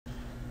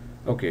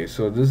Okay,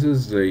 so this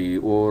is the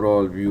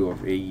overall view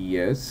of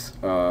AES.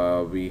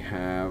 We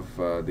have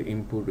the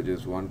input, which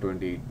is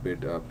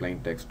 128-bit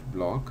plain text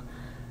block.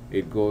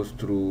 It goes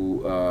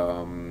through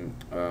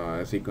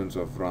a sequence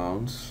of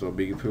rounds. So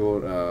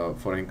before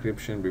for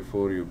encryption,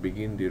 before you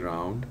begin the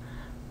round,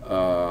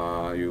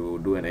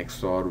 you do an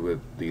XOR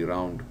with the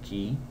round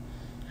key,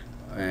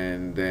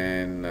 and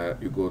then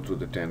you go through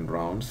the 10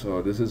 rounds.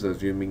 So this is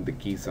assuming the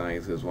key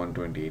size is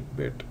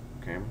 128-bit.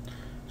 Okay,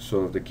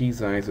 so if the key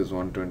size is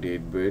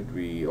 128-bit,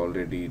 we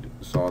already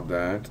saw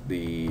that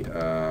the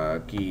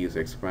key is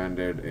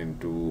expanded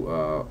into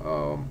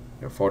a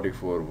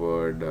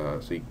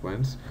 44-word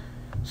sequence.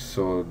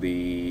 So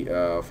the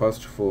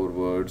first 4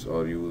 words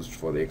are used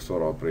for the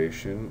XOR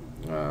operation,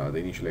 the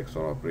initial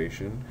XOR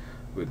operation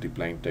with the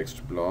plain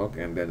text block,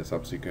 and then the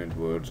subsequent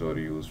words are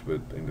used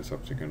in the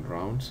subsequent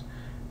rounds.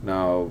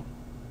 Now,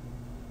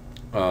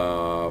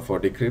 for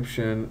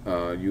decryption,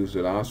 use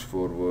the last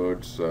 4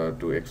 words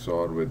to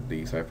XOR with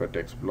the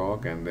ciphertext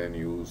block, and then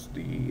use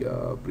the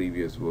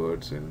previous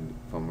words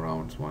from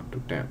rounds 1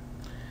 to 10.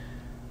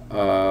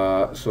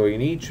 So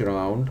in each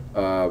round,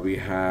 we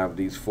have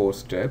these 4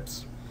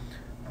 steps,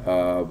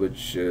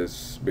 which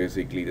is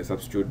basically the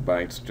substitute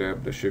byte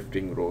step, the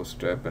shifting row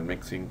step, and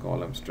mixing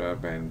column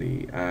step, and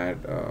the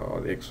add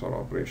or the XOR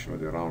operation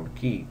with the round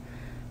key.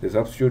 The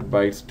substitute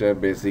byte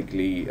step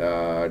basically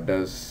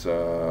does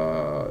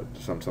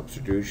some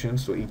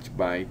substitutions. So each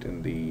byte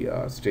in the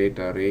state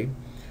array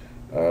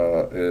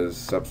is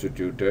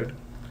substituted,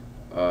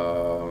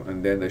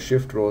 and then the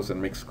shift rows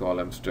and mix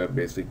column step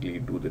basically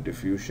do the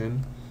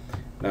diffusion.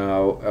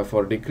 Now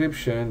for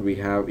decryption, we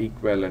have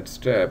equivalent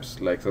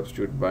steps like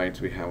substitute bytes.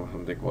 We have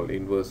something called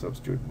inverse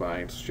substitute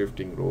bytes.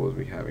 Shifting rows,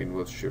 we have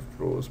inverse shift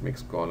rows.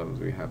 Mixed columns,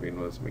 we have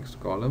inverse mixed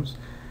columns.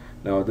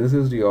 Now this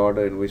is the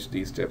order in which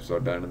these steps are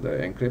done in the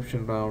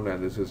encryption round,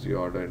 and this is the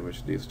order in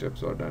which these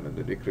steps are done in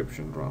the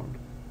decryption round.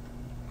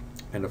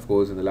 And of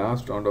course, in the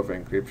last round of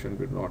encryption,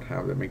 we do not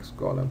have the mixed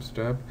column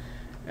step,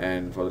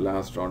 and for the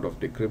last round of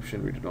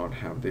decryption, we do not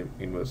have the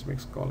inverse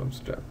mixed column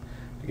step.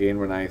 Again,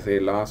 when I say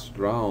last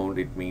round,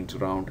 it means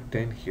round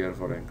 10 here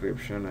for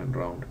encryption and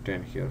round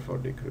 10 here for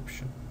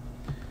decryption.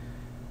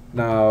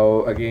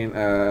 Now again,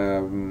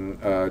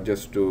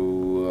 just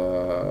to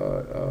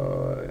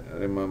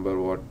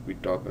remember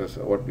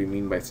what we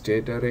mean by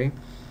state array.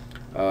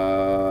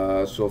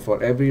 So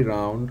for every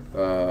round,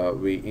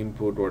 we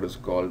input what is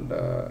called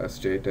a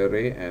state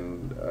array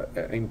and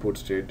input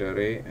state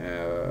array,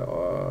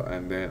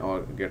 and then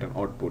get an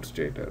output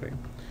state array.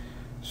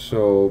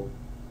 So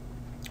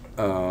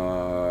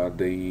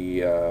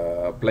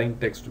the plain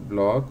text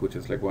block, which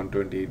is like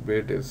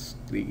 128-bit, is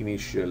the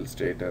initial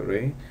state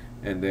array,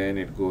 and then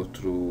it goes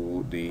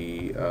through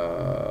the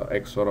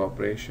XOR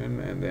operation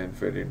and then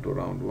fed into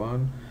round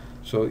 1.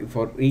 So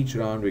for each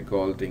round, we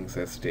call things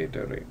as state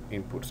array,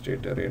 input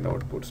state array and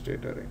output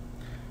state array.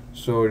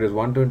 So it is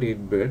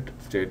 128-bit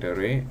state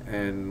array,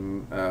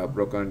 and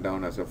broken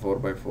down as a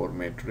 4x4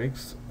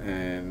 matrix,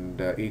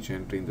 and each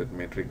entry in that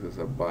matrix is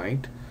a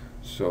byte.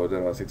 So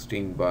there are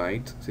 16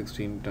 bytes.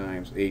 16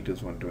 times 8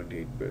 is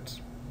 128 bits.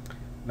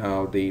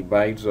 Now the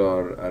bytes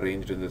are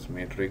arranged in this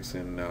matrix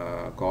in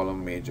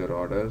column major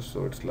order.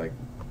 So it's like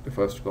the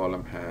first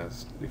column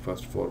has the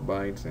first 4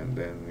 bytes, and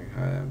then you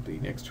have the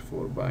next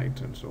 4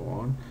 bytes, and so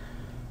on.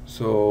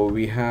 So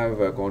we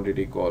have a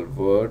quantity called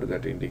word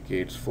that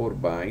indicates 4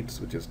 bytes,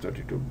 which is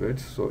 32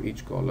 bits. So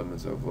each column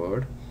is a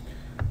word.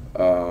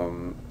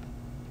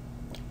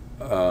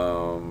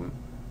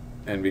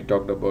 And we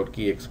talked about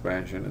key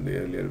expansion in the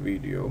earlier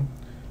video.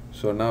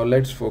 So now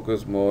let's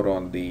focus more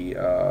on the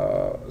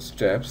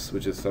steps,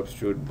 which is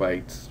substitute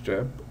byte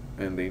step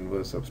and the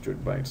inverse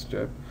substitute byte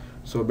step.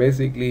 So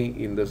basically,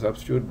 in the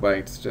substitute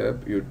byte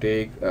step, you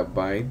take a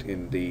byte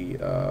in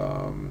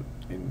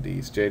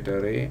the state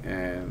array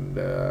and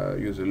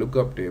use a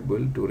lookup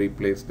table to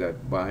replace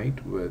that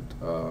byte with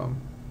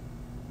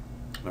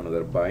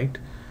another byte.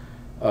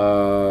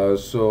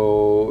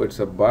 So it's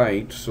a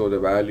byte, so the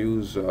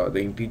values, the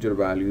integer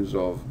values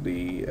of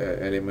the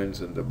elements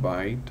in the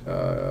byte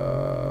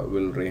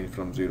will range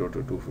from 0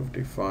 to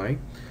 255.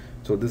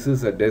 So this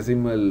is a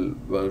decimal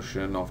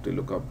version of the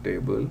lookup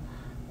table.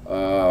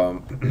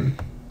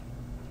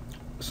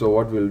 So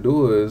what we'll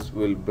do is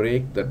we'll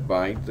break that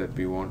byte that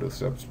we want to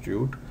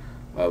substitute,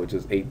 which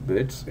is 8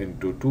 bits,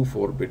 into two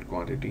 4-bit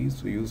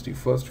quantities. We use the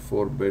first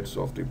 4 bits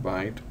of the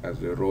byte as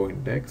the row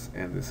index,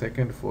 and the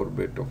second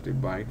 4-bit of the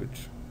byte,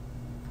 which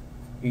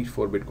each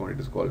 4-bit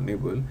quantity is called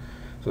nibble.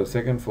 So the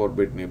second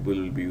 4-bit nibble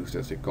will be used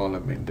as a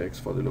column index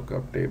for the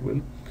lookup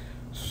table.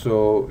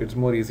 So it's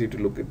more easy to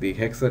look at the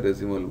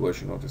hexadecimal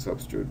version of the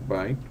substitute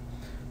byte.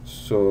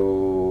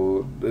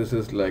 So this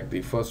is like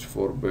the first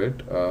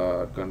 4-bit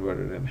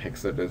converted in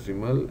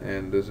hexadecimal,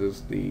 and this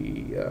is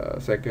the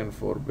second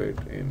 4-bit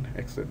in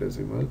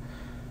hexadecimal.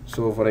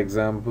 So for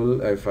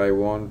example, if I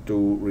want to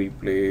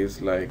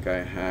replace, like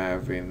I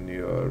have in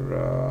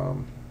your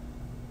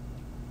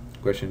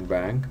question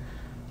bank,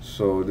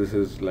 so this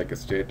is like a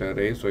state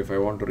array. So if I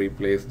want to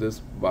replace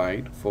this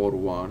byte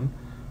 41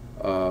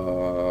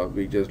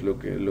 we just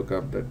look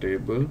up the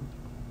table,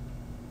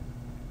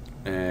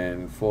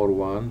 and 4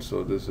 1,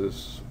 so this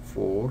is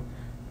 4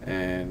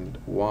 and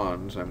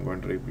 1, so I'm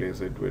going to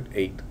replace it with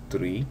 8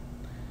 3.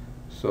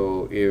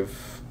 So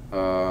if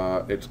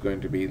it's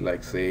going to be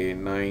like say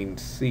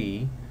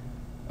 9C,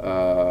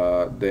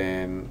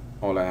 then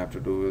all I have to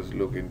do is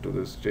look into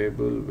this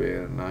table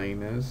where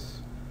 9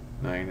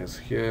 is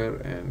here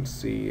and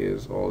C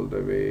is all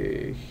the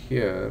way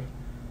here,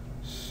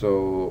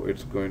 so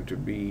it's going to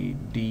be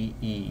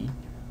DE.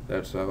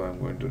 That's how I'm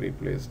going to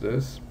replace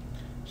this.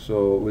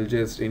 So we'll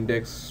just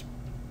index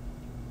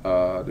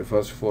the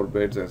first 4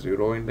 bits as the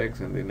row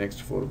index and the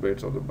next 4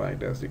 bits of the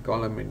byte as the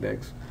column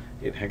index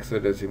in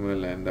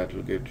hexadecimal, and that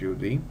will get you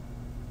the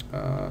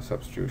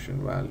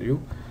substitution value.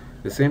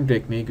 The same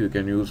technique you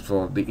can use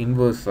for the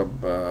inverse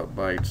sub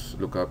bytes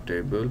lookup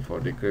table for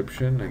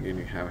decryption. Again,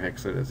 you have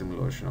hexadecimal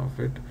version of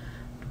it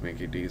to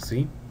make it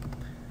easy.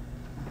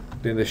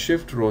 Then the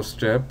shift row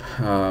step,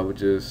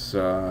 which is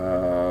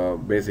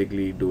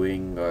basically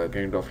doing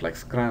kind of like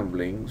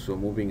scrambling, so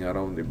moving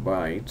around the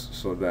bytes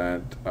so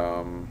that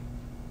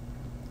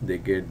they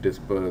get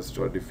dispersed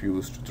or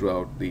diffused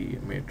throughout the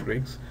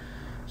matrix.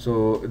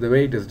 So the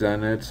way it is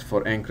done, it's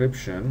for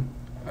encryption,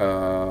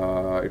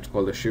 it's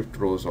called the shift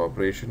rows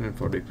operation, and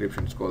for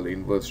decryption it's called the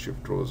inverse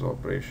shift rows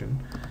operation.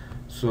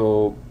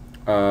 So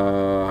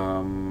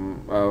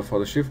for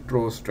the shift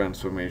rows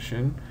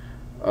transformation,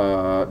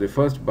 the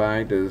first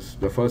byte is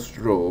the first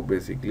row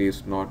basically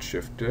is not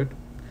shifted.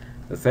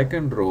 The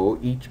second row,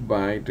 each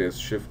byte is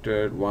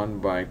shifted 1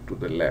 byte to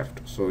the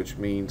left, so which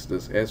means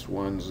this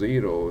S10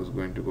 is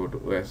going to go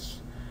to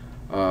is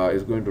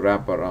going to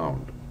wrap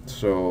around,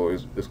 so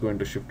it's going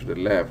to shift to the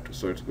left,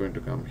 so it's going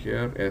to come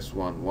here.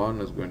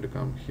 S11 is going to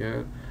come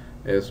here,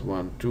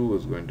 S12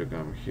 is going to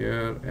come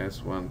here,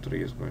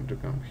 S13 is going to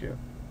come here.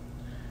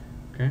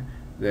 Okay,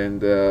 then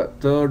the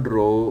third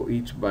row,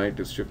 each byte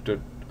is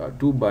shifted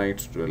 2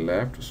 bytes to the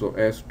left, so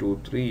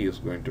S23 is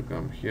going to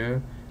come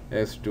here,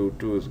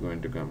 S22 is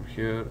going to come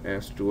here,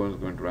 S21 is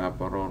going to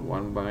wrap around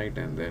 1 byte,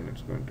 and then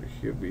it's going to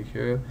be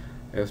here.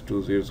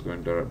 S20 is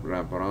going to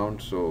wrap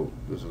around, so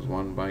this is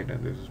 1 byte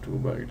and this is 2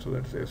 bytes, so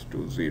that's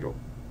S20.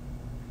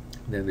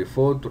 Then the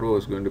fourth row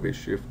is going to be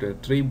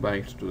shifted 3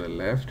 bytes to the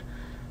left,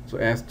 so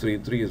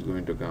S33 is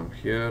going to come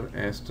here,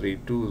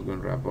 S32 is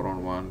going to wrap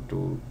around 1,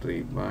 2,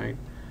 3 byte,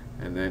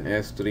 and then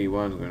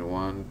S31 is going to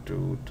 1,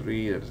 2,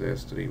 3, that's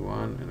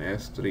S31, and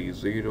S30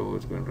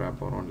 is going to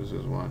wrap around, this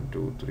is 1,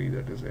 2, 3,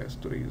 that is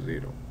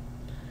S30.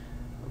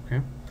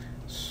 Okay,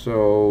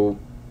 so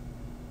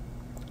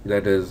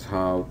that is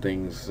how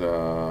things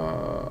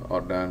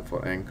are done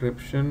for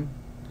encryption.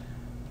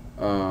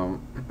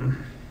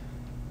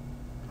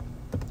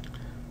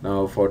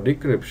 Now for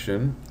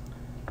decryption,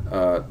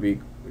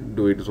 we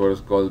do it what is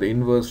called the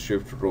inverse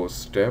shift row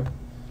step.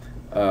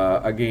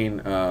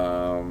 Again,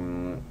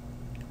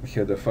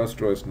 here the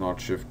first row is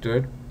not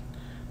shifted,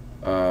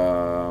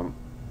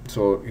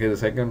 so here the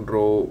second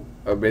row,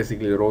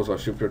 basically the rows are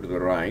shifted to the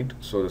right,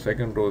 so the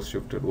second row is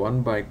shifted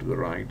 1 byte to the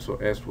right, so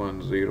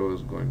S10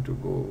 is going to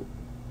go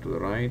to the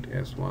right,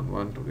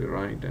 S11 to the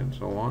right, and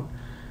so on.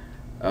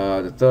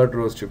 The third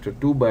row is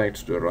shifted 2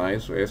 bytes to the right,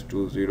 so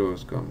S20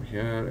 is come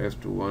here,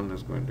 S21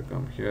 is going to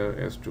come here,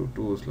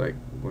 S22 is like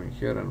going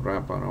here and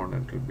wrap around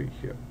and it will be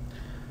here.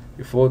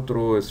 The fourth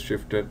row is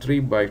shifted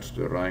 3 bytes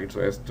to the right, so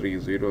S30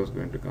 is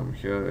going to come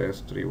here,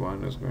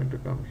 S31 is going to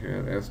come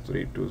here,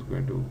 S32 is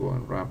going to go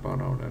and wrap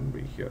around and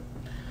be here.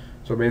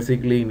 So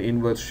basically in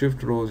inverse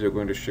shift rows you're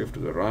going to shift to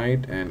the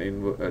right, and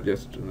in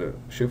just in the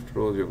shift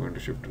rows you're going to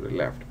shift to the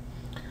left.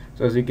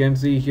 So as you can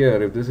see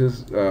here, if this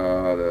is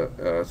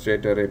the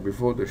state array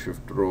before the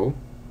shift row,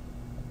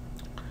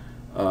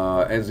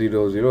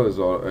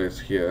 S00 is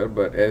here,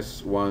 but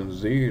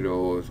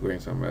S10 is going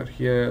somewhere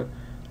here,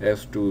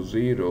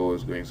 S20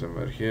 is going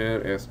somewhere here,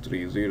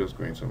 S30 is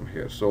going somewhere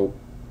here. So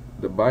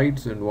the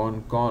bytes in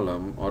one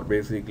column are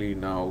basically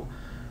now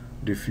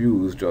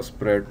diffused or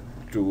spread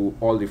to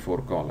all the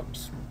 4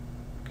 columns.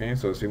 Okay,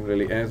 so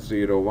similarly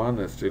S01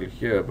 is still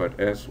here, but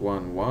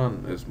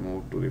S11 is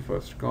moved to the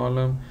first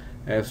column,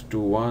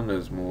 S21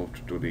 is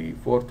moved to the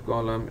 4th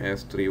column,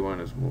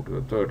 S31 is moved to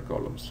the 3rd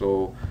column.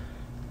 So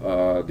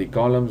the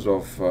columns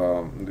of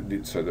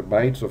the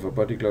bytes of a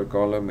particular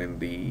column in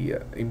the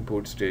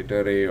input state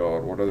array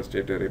or whatever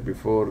state array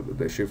before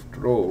the shift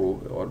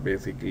row are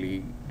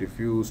basically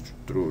diffused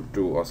through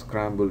to or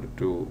scrambled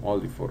to all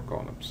the 4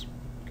 columns.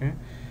 Okay,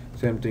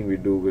 same thing we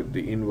do with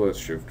the inverse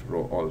shift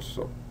row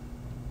also.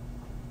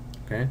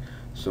 Okay,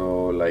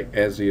 so like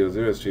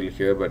S00 is still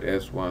here, but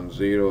S10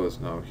 is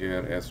now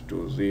here,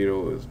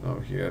 S20 is now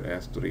here,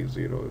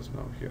 S30 is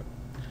now here.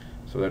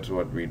 So that's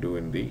what we do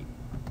in the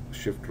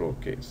shift row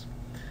case.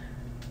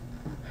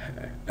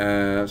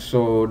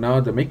 So now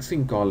the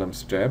mixing column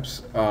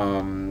steps,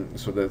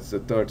 so that's the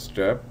 3rd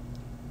step.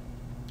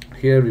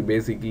 Here we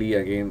basically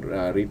again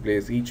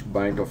replace each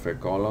byte of a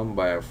column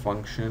by a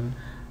function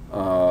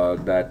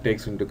that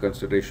takes into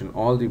consideration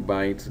all the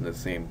bytes in the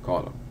same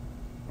column.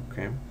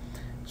 Okay,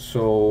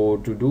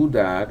 so to do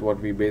that, what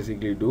we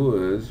basically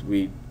do is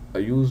we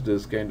use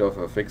this kind of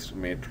a fixed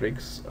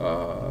matrix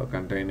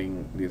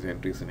containing these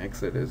entries in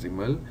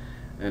hexadecimal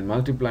and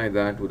multiply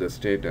that with a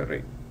state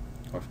array.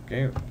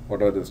 Okay,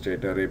 what are the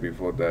state array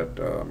before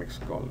that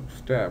mixed column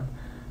step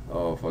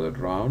for that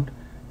round?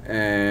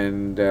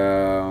 And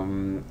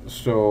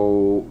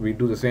so we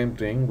do the same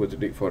thing with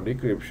for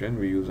decryption.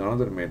 We use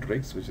another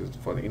matrix which is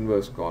for the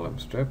inverse column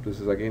step. This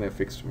is again a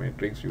fixed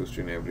matrix used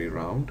in every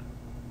round.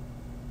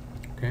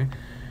 Okay,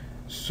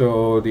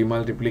 so the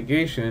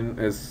multiplication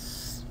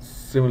is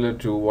similar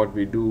to what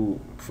we do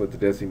for the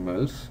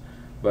decimals,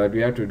 but we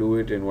have to do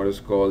it in what is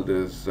called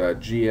this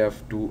GF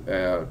to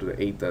the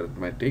 8th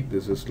arithmetic.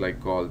 This is like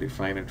called the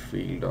finite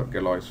field or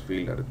Galois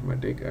field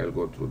arithmetic. I'll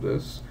go through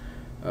this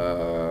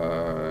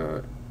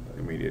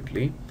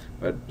immediately.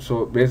 But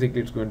so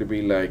basically it's going to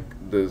be like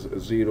this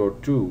 0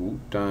 2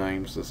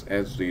 times this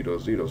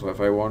S0 0. So if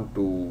I want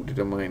to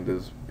determine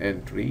this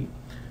entry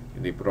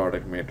in the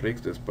product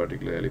matrix, this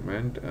particular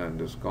element and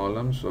this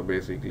column, so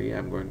basically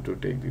I'm going to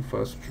take the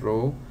first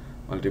row,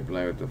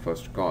 multiply with the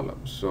first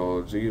column.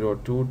 So 0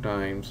 2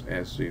 times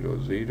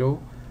S0 0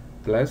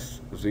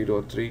 plus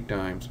 0 3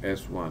 times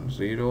S1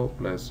 0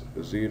 plus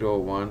 0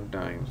 1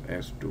 times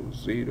S2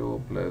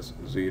 0 plus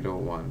 0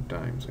 1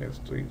 times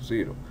S3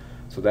 0.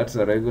 So that's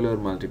a regular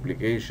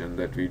multiplication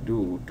that we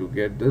do to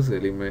get this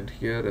element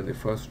here in the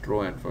first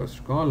row and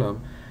first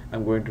column.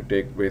 I'm going to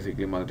take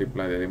basically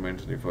multiply the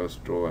elements in the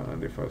first row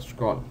and the first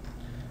column.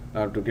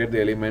 Now to get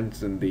the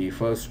elements in the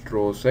first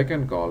row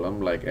second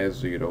column like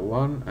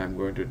S01, I'm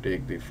going to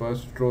take the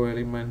first row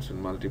elements and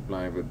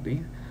multiply with the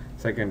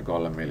second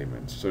column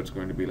elements. So it's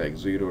going to be like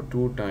 0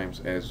 2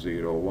 times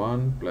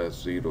S01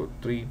 plus 0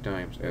 3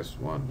 times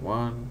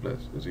S11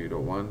 plus 0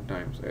 1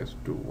 times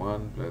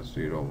S21 plus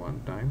 0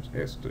 1 times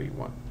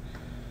S31.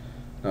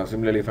 Now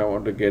similarly, if I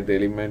want to get the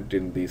element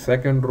in the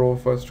second row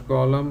first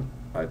column,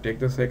 I take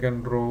the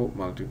second row,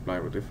 multiply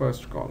with the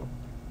first column.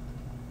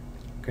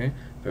 Okay,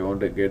 if I want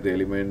to get the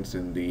elements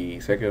in the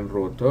second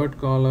row third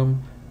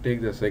column,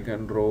 take the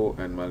second row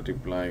and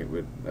multiply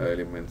with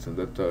elements in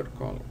the third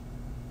column.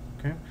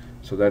 Okay,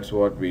 so that's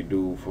what we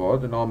do for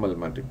the normal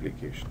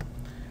multiplication.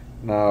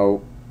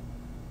 Now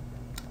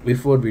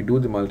before we do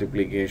the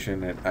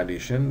multiplication and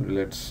addition,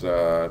 let's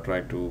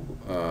try to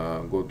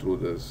go through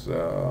this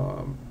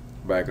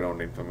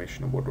background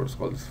information about what's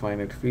called this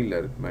finite field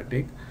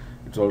arithmetic.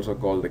 It's also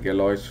called the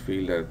Galois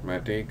field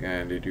arithmetic,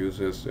 and it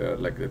uses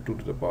like the 2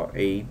 to the power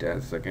 8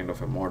 as a kind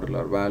of a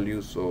modular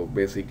value. So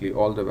basically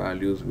all the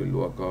values will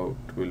work out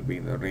will be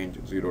in the range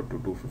 0 to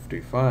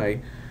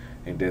 255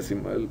 in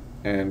decimal,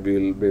 and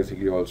we'll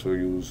basically also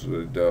use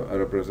the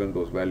represent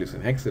those values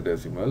in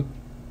hexadecimal.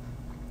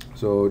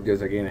 So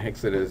just again,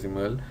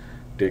 hexadecimal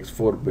takes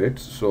 4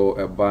 bits, so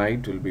a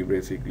byte will be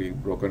basically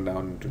broken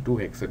down into 2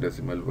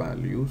 hexadecimal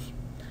values.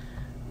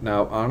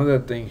 Now another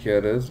thing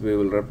here is we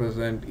will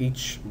represent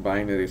each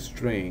binary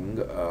string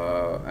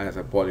as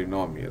a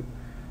polynomial.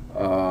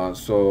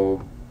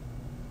 So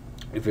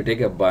if you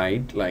take a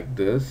byte like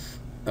this,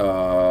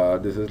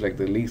 this is like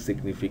the least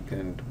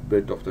significant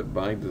bit of the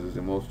byte, this is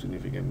the most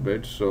significant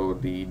bit, so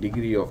the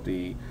degree of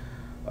the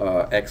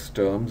x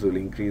terms will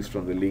increase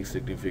from the least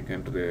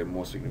significant to the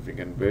most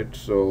significant bit.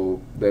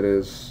 So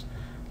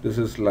this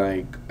is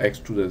like x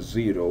to the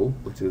 0,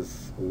 which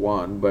is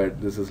 1, but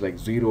this is like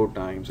 0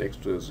 times x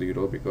to the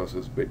 0 because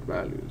this bit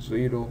value is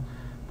 0,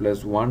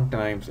 plus 1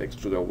 times x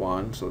to the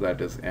 1, so that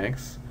is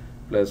x,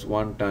 plus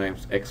 1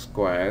 times x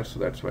square, so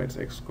that's why it's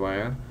x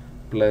square,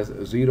 plus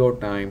 0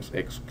 times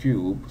x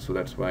cube, so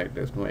that's why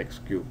there's no x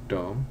cube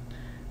term,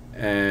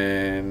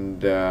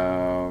 and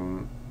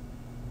 1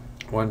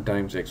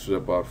 times x to the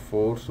power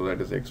 4, so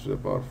that is x to the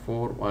power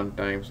 4, 1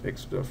 times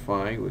x to the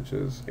 5, which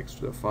is x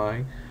to the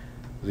 5,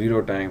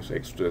 0 times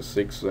x to the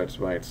 6, so that's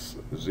why it's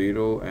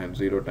 0, and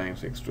 0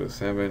 times x to the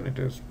 7, it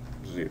is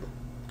 0.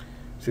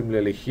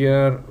 Similarly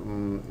here,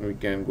 we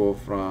can go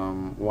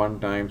from 1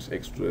 times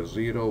x to the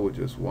 0, which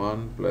is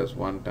 1, plus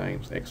 1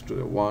 times x to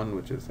the 1,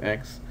 which is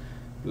x,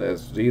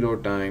 plus 0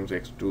 times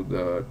x to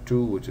the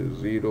 2, which is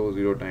 0,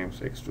 0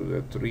 times x to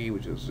the 3,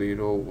 which is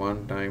 0,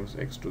 1 times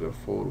x to the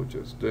 4, which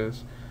is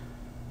this,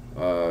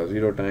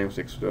 0 times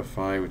x to the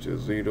 5, which is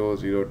 0,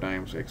 0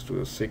 times x to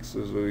the 6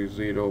 is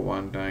 0,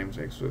 1 times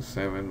x to the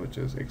 7, which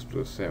is x to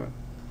the 7.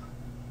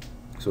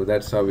 So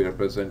that's how we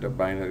represent a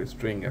binary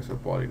string as a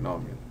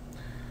polynomial.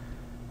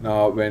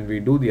 Now when we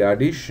do the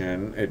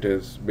addition, it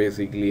is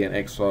basically an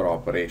XOR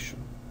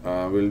operation.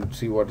 We'll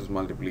see what is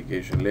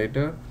multiplication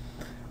later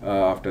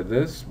after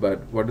this, but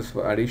what is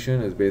for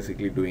addition is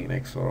basically doing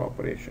an XOR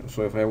operation.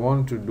 So if I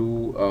want to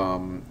do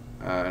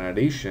an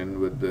addition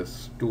with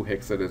this 2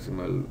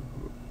 hexadecimal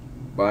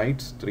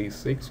bytes,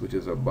 36, which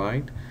is a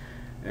byte,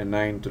 and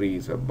 93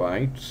 is a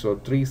byte, so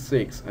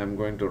 36 I'm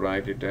going to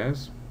write it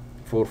as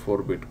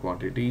 4-bit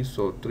quantity.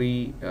 So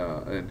 3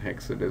 in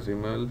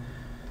hexadecimal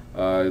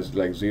is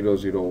like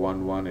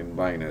 0011 in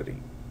binary,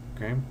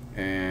 okay,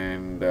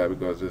 and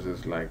because this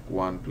is like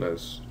 1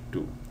 plus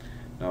 2.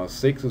 Now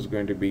 6 is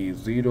going to be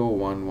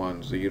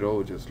 0110,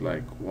 which is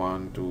like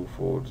 1 2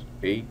 4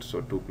 8,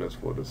 so 2 plus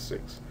 4 is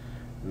 6.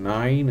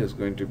 9 is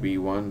going to be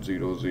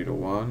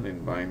 1001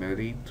 in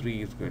binary,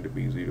 3 is going to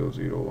be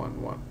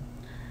 0011.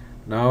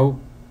 Now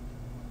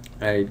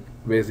I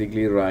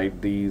basically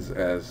write these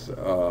as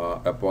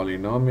a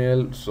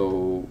polynomial.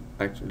 So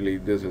actually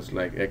this is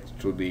like x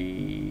to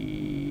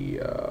the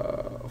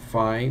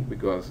 5,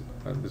 because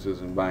this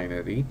is in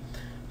binary.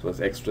 So it's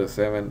x to the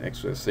 7,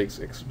 x to the 6,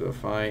 x to the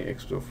 5,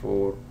 x to the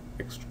 4,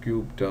 x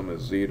cubed term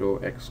is 0,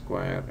 x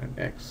square, and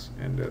x,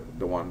 and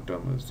the one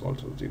term is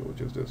also 0,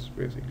 which is this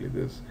basically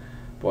this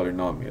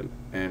polynomial.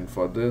 And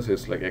for this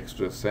it's like x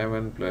to the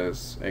 7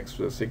 plus x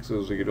to the 6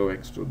 is 0,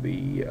 x to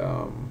the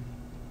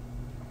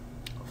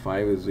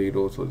 5 is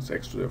 0, so it's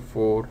x to the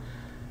 4,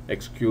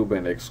 x cube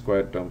and x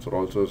squared terms are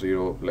also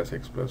 0, plus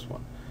x plus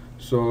 1.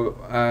 So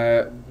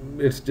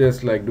it's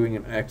just like doing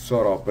an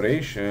XOR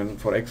operation.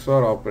 For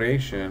XOR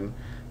operation,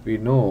 we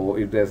know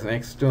if there's an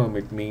x term,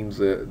 it means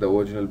the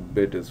original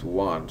bit is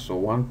 1. So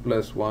 1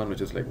 plus 1,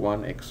 which is like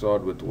 1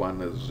 XORed with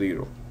 1, is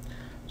 0.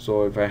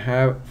 So if I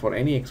have for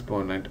any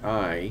exponent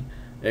I,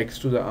 x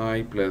to the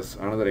I plus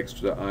another x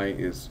to the I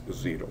is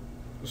 0.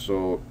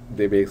 So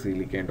they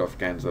basically kind of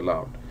cancel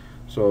out.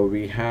 So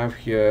we have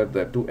here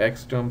the two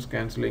x terms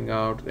cancelling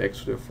out, the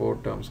x to the 4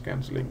 terms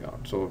cancelling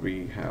out. So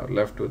we have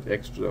left with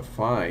x to the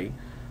 5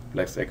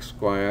 plus x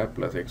square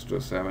plus x to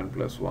the 7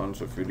 plus 1.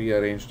 So if you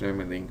rearrange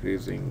them in the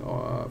increasing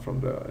from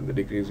the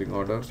decreasing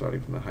order,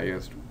 starting from the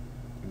highest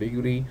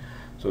degree,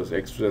 so it's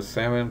x to the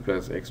 7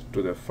 plus x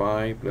to the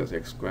 5 plus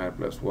x square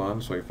plus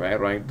 1. So if I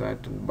write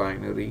that in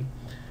binary,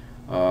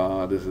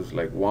 this is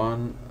like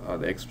 1,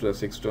 the x to the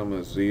 6 term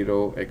is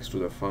 0, x to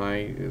the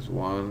 5 is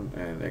 1,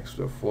 and x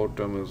to the 4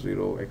 term is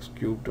 0, x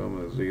cubed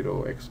term is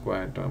 0, x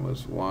squared term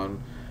is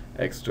 1,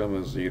 x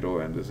term is 0,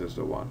 and this is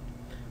the 1.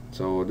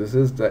 So this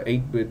is the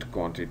 8-bit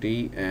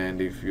quantity, and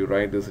if you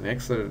write this in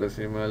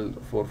hexadecimal,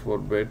 4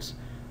 bits,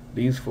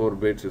 these 4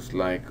 bits is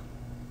like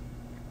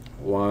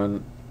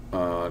 1,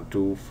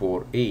 2,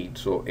 4, 8.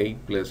 So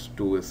 8 plus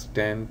 2 is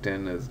 10,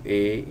 10 is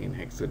A in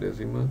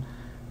hexadecimal,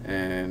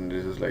 and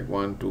this is like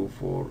 1, 2,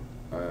 4,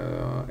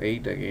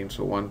 8 again.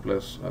 So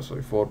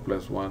 4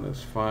 plus 1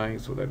 is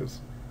 5, so that is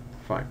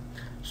 5.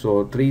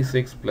 So 3,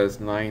 6 plus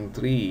 9,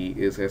 3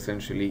 is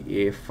essentially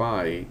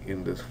A5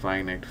 in this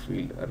finite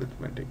field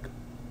arithmetic.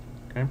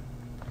 Okay.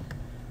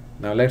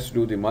 Now let's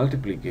do the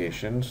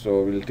multiplication.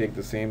 So we'll take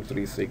the same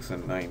 3, 6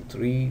 and 9,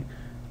 3.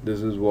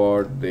 This is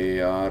what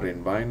they are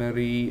in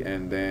binary,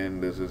 and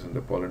then this is in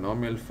the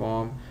polynomial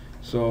form.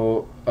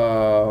 So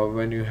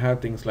when you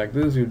have things like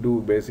this, you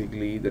do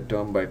basically the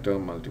term by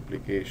term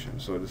multiplication.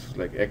 So this is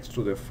like x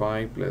to the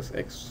 5 plus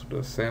x to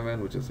the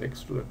 7, which is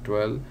x to the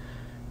 12,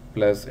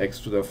 plus x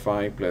to the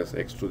 5 plus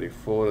x to the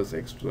 4 is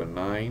x to the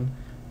 9,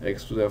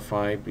 x to the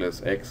 5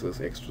 plus x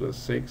is x to the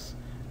 6,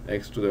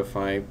 x to the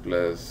 5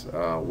 plus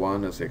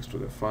 1 is x to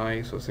the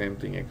 5. So same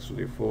thing, x to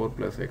the 4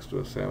 plus x to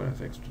the 7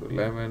 is x to the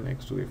 11,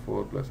 x to the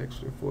 4 plus x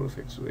to the 4 is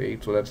x to the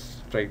 8. So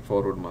that's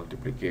straightforward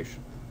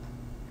multiplication.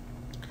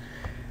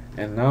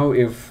 And now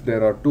if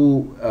there are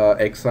two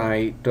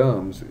xi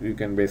terms, you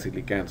can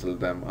basically cancel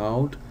them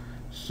out.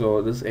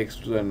 So this x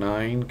to the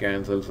 9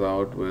 cancels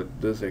out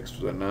with this x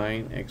to the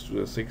 9, x to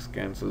the 6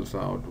 cancels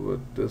out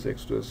with this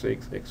x to the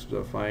 6, x to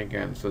the 5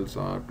 cancels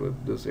out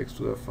with this x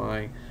to the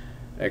 5,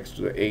 x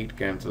to the 8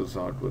 cancels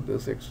out with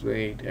this x to the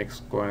 8, x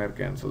square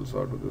cancels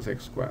out with this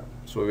x square.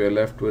 So we are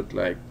left with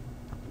like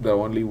the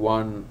only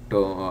one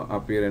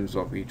appearance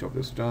of each of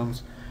these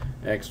terms,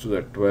 x to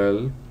the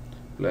 12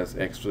 plus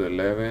x to the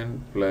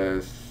 11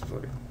 plus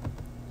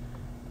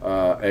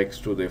x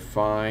to the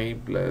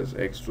 5 plus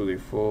x to the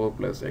 4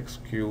 plus x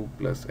cubed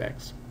plus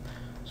x.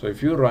 So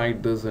if you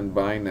write this in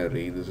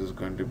binary, this is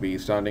going to be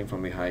starting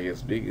from the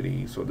highest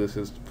degree. So this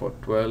is for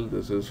 12,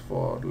 this is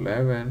for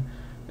 11.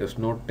 There's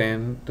no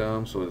 10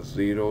 terms, so it's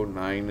 0,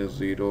 9 is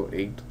 0,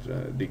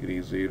 8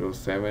 degree 0,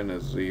 7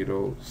 is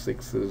 0,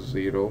 6 is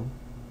 0.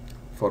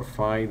 For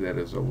 5 there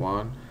is a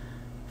 1,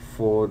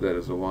 4 there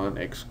is a 1,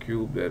 x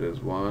cubed there is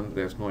 1,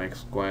 there's no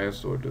x square,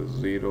 so it is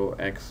 0,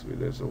 x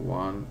there's a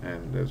 1,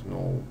 and there's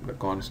no the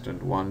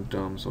constant 1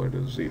 term, so it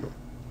is 0.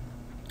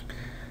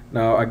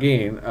 Now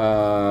again,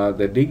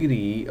 the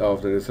degree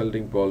of the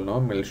resulting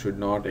polynomial should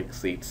not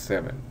exceed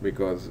 7,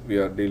 because we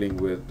are dealing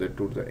with the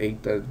 2 to the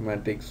 8th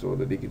arithmetic, so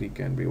the degree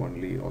can be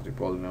only of the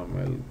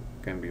polynomial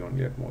can be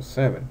only at most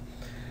 7.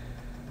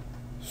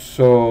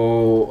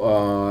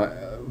 So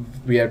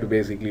we have to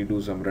basically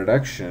do some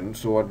reduction.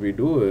 So what we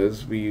do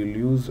is we will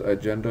use a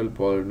general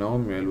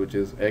polynomial, which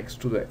is x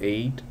to the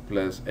 8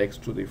 plus x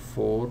to the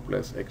 4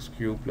 plus x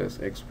cubed plus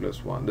x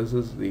plus 1. This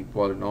is the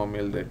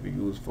polynomial that we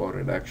use for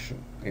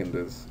reduction in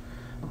this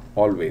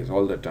always,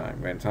 all the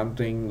time. When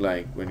something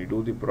like when you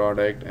do the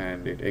product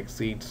and it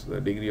exceeds the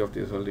degree of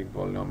the resulting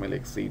polynomial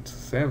exceeds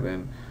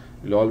 7,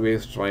 we'll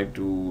always try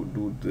to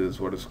do this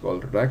what is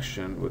called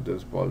reduction with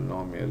this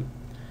polynomial.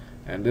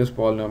 And this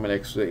polynomial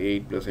x to the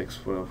 8 plus x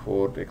to the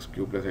 4 x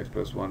cubed plus x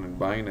plus 1 in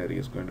binary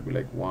is going to be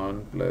like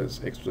 1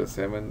 plus x to the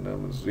 7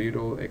 term is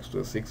 0, x to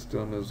the 6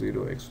 term is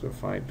 0, x to the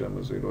 5 term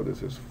is 0.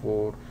 This is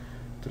 4,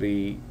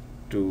 3,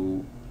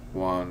 2,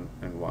 1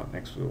 and 1,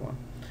 x to the 1.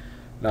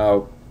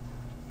 Now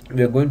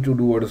we are going to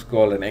do what is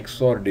called an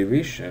XOR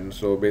division.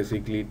 So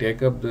basically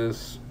take up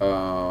this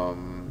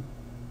the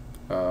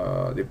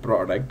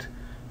product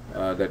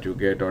that you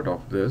get out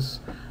of this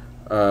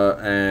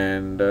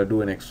and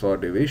do an XOR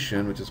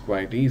division, which is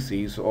quite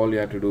easy. So all you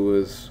have to do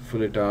is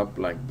fill it up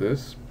like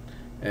this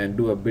and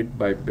do a bit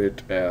by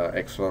bit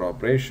XOR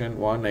operation.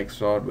 1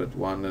 XOR with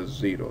 1 is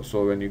 0.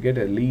 So when you get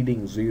a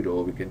leading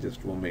 0, we can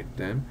just omit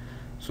them.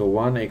 So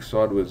 1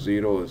 XOR with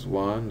 0 is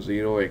 1,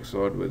 0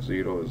 XOR with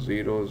 0 is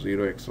 0,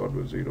 0 XOR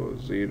with 0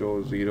 is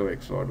 0, 0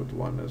 XOR with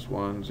 1 is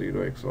 1,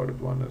 0 XOR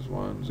with 1 is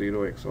 1,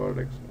 0 XOR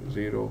with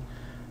 0,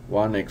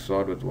 1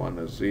 XOR with 1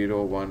 is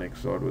 0, 1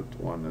 XOR with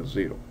 1 is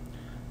 0.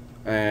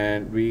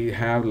 And we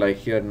have like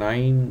here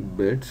 9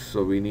 bits,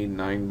 so we need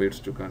 9 bits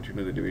to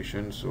continue the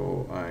division.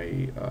 So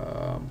I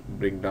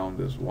bring down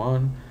this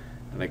 1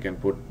 and I can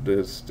put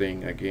this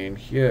thing again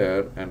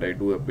here and I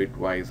do a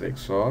bitwise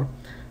XOR.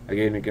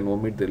 Again, you can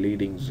omit the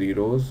leading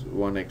zeros.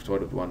 1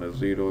 XOR with 1 is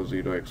 0,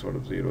 0 XOR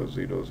with 0 is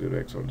 0,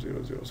 0 XOR with 0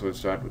 is 0. So we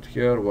start with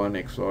here, 1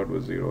 XOR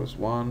with 0 is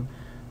 1,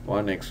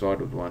 1 XOR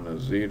with 1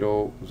 is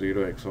 0,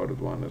 0 XOR with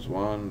 1 is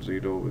 1,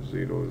 0 with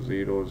 0 is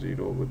 0,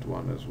 0 with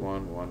 1 is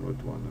 1, 1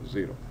 with 1 is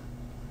 0.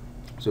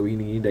 So we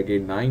need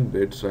again 9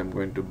 bits, so I'm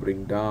going to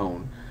bring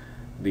down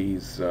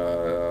these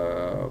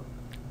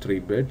 3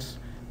 bits.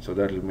 So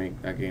that will make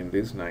again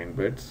these 9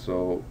 bits.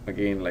 So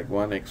again, like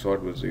 1 XOR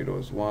with 0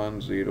 is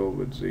 1, 0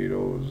 with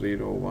 0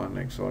 0, 1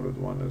 XOR with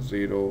 1 is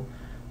 0,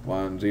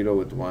 1 0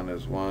 with 1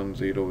 is 1,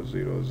 0 with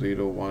 0 is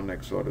 0, 1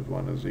 XOR with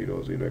 1 is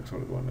 0, 0 XOR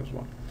with 1 is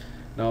 1.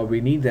 Now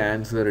we need the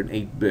answer in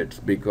 8 bits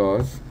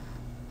because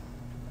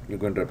you're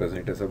going to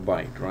represent it as a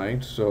byte,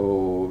 right?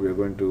 So we're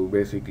going to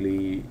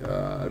basically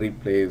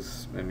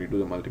replace, when we do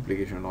the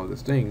multiplication and all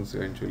these things,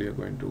 eventually you're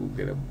going to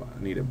get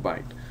need a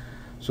byte.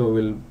 So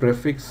we'll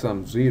prefix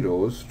some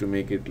zeros to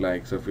make it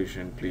like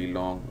sufficiently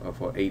long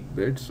for 8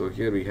 bits. So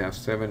here we have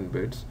 7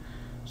 bits,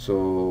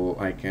 so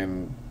I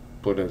can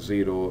put a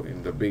 0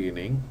 in the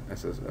beginning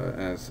as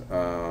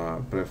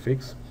a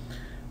prefix.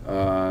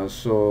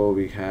 So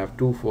we have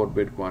two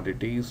 4-bit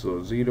quantities.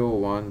 So 0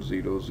 1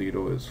 0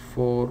 0 is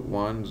 4,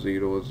 1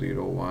 0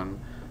 0 1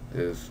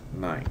 is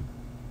 9.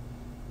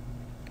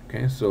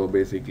 Okay, so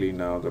basically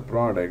now the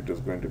product is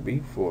going to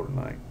be 4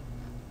 9.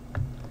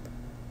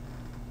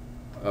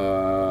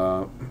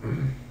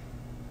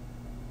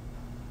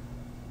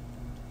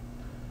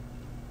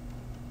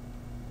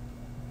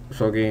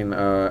 So again,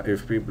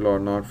 if people are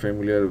not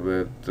familiar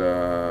with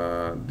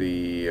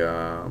the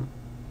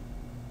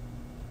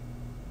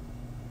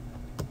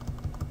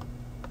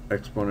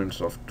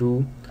exponents of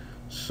 2,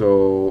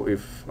 so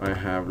if I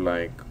have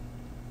like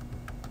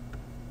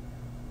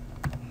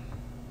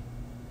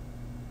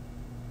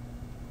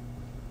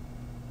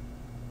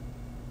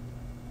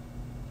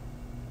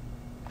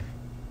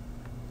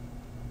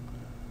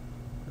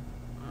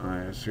I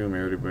assume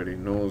everybody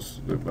knows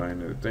the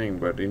binary thing,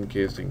 but in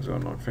case things are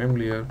not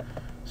familiar,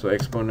 so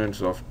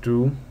exponents of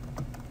 2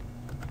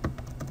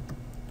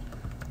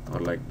 are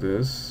like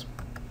this.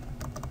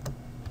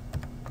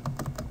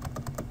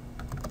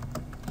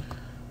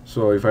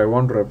 So if I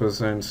want to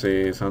represent,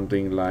 say,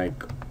 something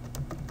like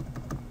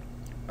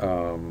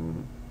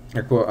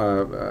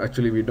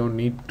actually we don't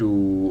need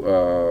to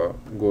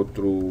go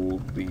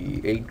through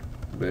the 8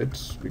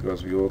 bits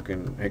because we work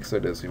in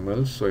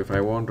hexadecimals. So if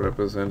I want to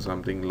represent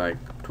something like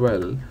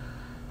 12,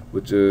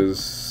 which is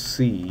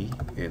C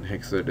in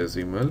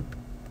hexadecimal,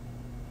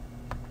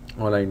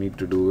 all I need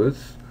to do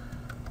is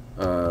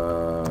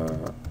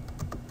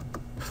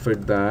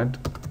fit that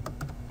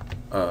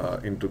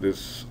into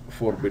this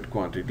 4-bit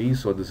quantity.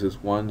 So this is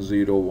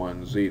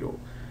 1010.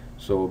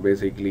 So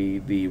basically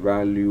the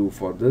value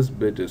for this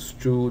bit is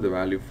 2, the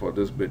value for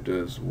this bit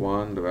is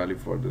 1, the value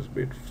for this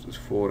bit is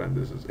 4, and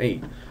this is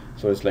 8.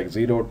 So it's like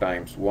 0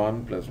 times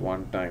 1 plus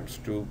 1 times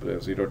 2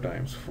 plus 0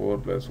 times 4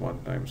 plus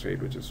 1 times 8,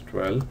 which is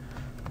 12.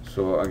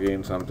 So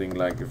again, something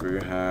like if you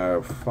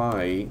have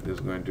 5,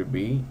 is going to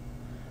be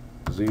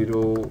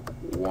 0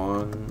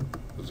 1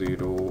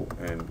 0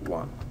 and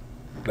 1.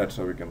 That's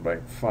how we can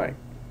write 5.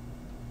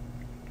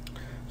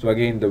 So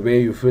again, the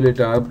way you fill it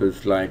up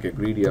is like a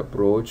greedy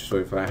approach. So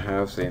if I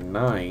have, say,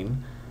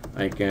 9,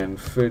 I can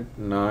fit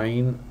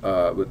 9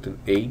 with an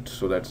 8,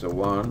 so that's a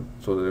 1.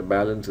 So the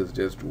balance is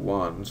just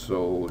 1.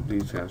 So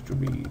these have to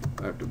be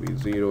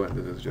 0, and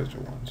this is just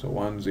a 1. So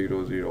 1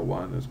 0 0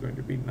 1 is going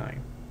to be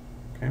 9.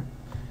 Okay.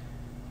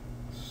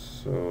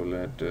 So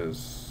let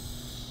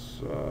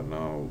us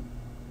now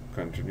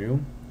continue.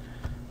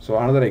 So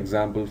another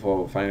example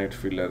for finite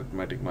field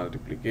arithmetic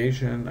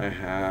multiplication, I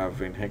have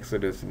in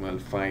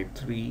hexadecimal 5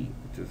 3,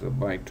 which is a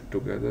byte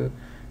together,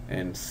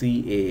 and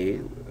CA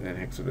in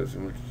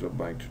hexadecimal, which is a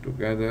byte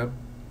together.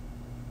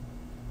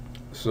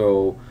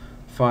 So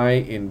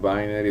 5 in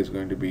binary is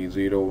going to be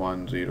 0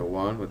 1 0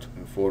 1, which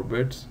in 4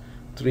 bits.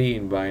 3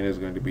 in binary is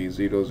going to be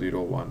 0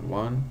 0 1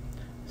 1.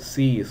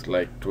 C is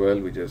like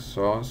 12, we just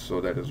saw, so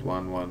that is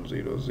 1 1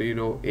 0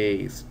 0. A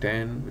is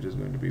 10, which is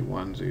going to be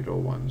 1 0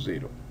 1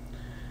 0.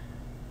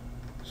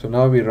 So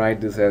now we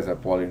write this as a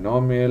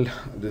polynomial.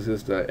 This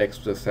is the x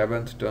to the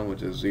 7th term,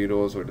 which is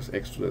 0, so it is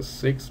x to the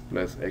 6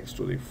 plus x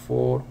to the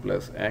 4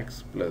 plus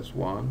x plus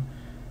 1,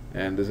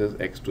 and this is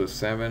x to the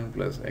 7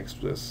 plus x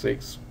to the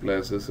 6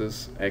 plus this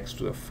is x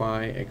to the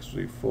 5, x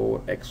to the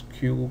 4, x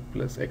cubed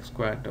plus x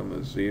squared term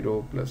is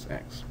 0 plus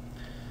x.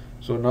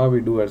 So now we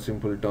do a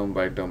simple term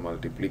by term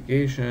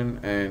multiplication,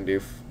 and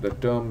if the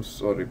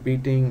terms are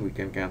repeating, we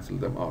can cancel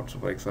them out. So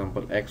for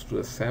example, x to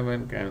the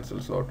 7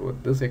 cancels out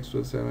with this x to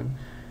the 7,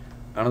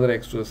 another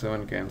x to the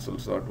 7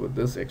 cancels out with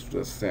this x to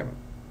the 7.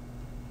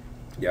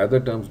 The other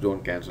terms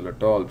don't cancel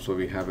at all, so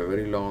we have a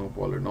very long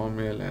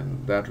polynomial,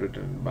 and that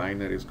written in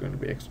binary is going to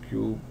be x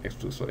cubed, x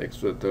to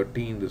the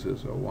 13, this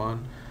is a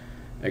 1,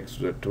 x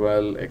to the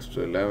 12, x to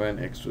the 11,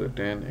 x to the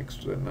 10, x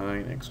to the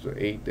 9, x to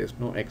the 8, there's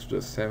no x to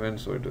the 7,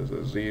 so it is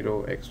a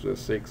 0, x to the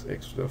 6,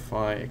 x to the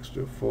 5, x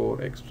to the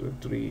 4, x to the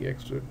 3,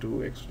 x to the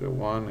 2, x to the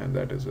 1, and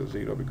that is a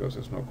 0 because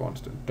there's no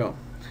constant term.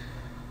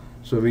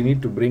 So we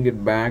need to bring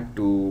it back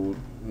to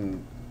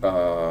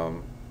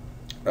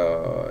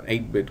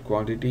 8-bit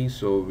quantity,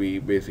 so we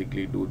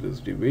basically do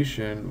this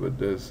division with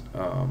this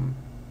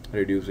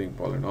reducing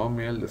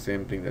polynomial, the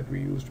same thing that we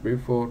used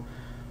before.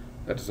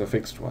 That is a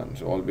fixed one,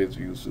 so always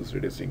use this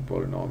reducing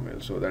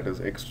polynomial. So that is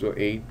x to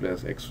 8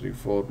 plus x to the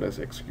 4 plus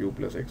x cubed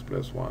plus x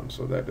plus 1,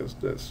 so that is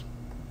this.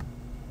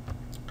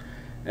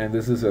 And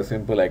this is a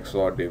simple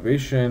XOR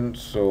division,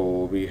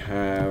 so we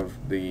have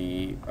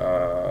the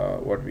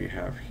what we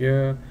have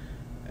here,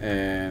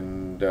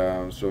 and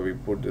so we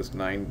put this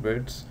 9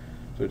 bits,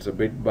 so it's a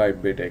bit by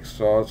bit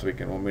XOR, so we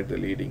can omit the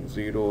leading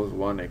zeros.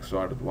 1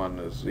 XOR with 1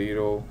 is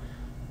 0,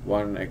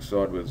 1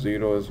 XOR with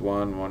 0 is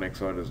 1, 1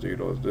 XOR with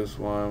 0 is this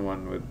one,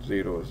 1 with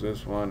 0 is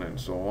this one, and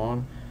so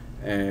on.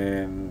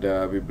 And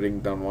we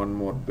bring down one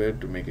more bit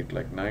to make it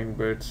like 9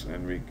 bits,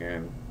 and we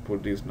can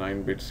put these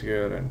 9 bits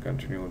here and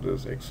continue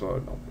this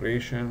XOR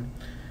operation.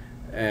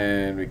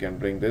 And we can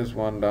bring this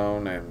one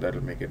down, and that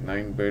will make it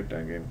 9 bit,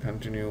 again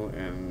continue,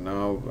 and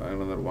now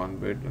another 1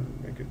 bit and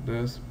make it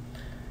this.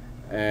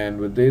 And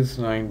with these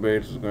 9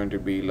 bits, it's going to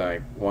be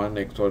like 1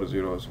 XOR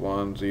 0 is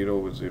 1, 0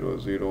 with 0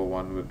 is 0,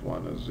 1 with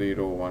 1 is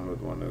 0, 1 with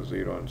 1 is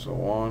 0, and so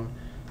on.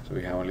 So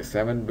we have only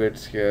 7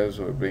 bits here,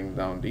 so we bring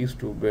down these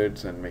 2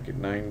 bits and make it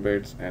 9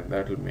 bits, and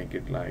that will make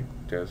it like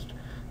just,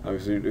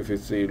 obviously if you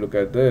see, look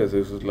at this,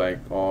 this is like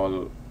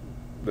all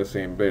the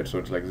same bit, so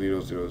it's like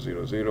 0, 0,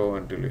 0, 0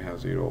 until you have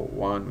 0,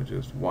 1, which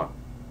is 1.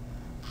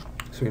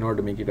 So in order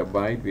to make it a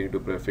byte, we need to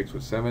prefix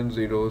with 7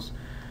 zeros.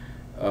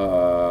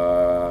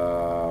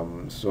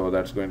 So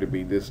that's going to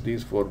be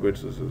these 4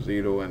 bits is a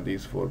 0, and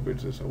these 4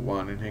 bits is a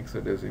 1 in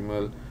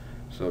hexadecimal.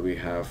 So we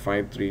have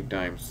 53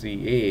 times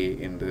CA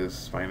in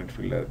this finite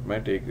field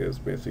arithmetic is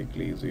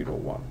basically 0,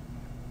 1.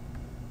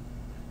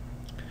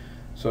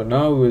 So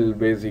now we'll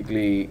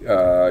basically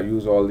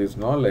use all this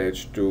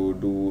knowledge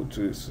to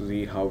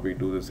see how we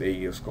do this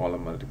AES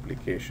column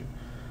multiplication.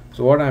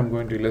 So what I'm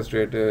going to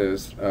illustrate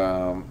is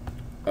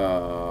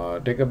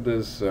take up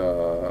this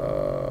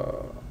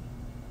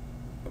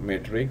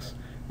matrix,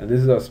 and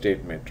this is our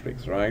state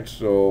matrix, right?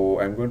 So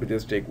I'm going to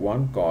just take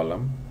one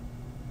column,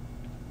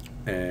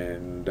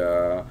 and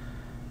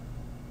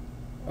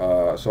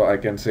so I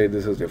can say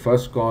this is the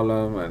first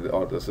column, and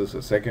or this is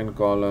the second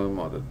column,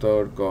 or the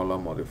third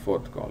column, or the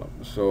fourth column.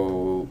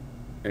 So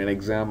in an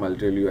exam, I'll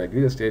tell you, I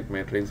give a state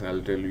matrix,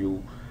 I'll tell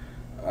you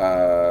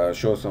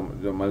show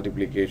the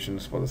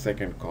multiplications for the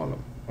second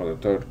column, or the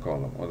third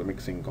column, or the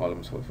mixing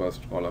columns for the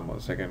first column or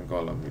the second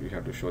column. You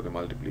have to show the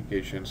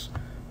multiplications,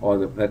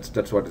 or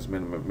that's what is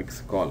meant by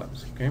mixed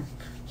columns. Okay,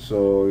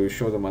 so you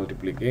show the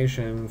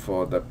multiplication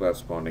for the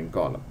corresponding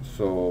column.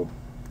 So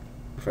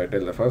if I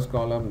tell the first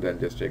column, then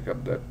just take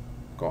up that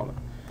column.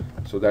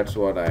 So that's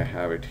what I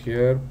have it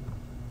here.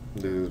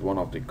 This is one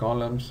of the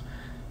columns.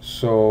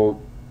 So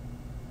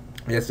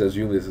let's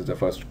assume this is the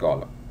first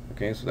column.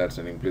 Okay, so that's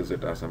an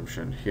implicit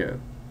assumption here.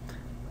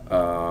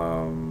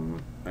 I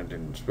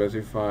didn't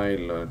specify.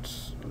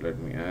 Let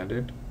me add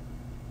it.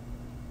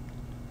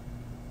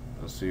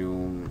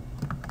 Assume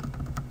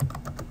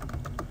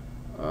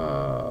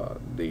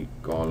the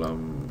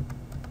column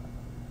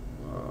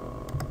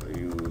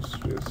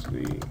used is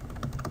the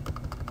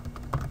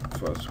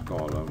first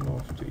column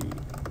of the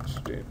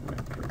state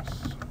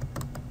matrix.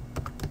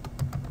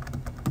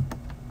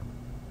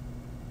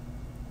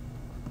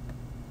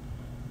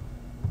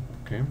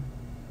 Okay.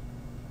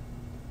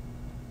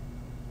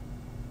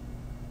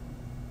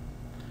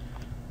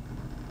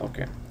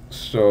 Okay,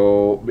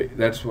 so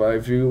that's why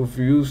if you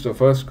use the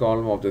first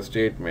column of the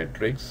state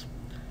matrix,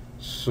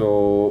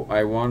 so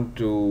I want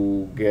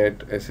to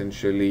get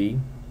essentially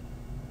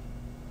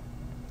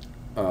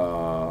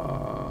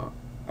of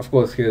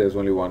course here there's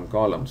only one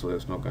column, so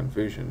there's no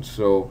confusion.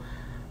 So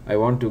I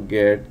want to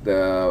get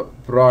the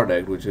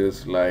product, which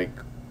is like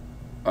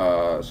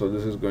so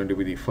this is going to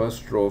be the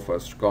first row,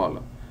 first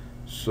column.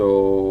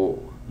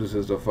 So this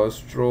is the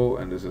first row,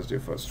 and this is the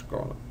first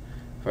column.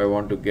 If I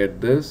want to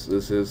get this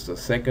is the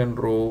second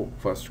row,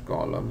 first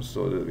column,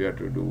 so we have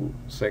to do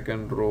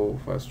second row,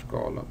 first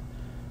column.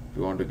 If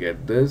you want to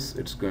get this,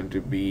 it's going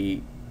to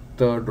be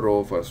third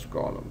row first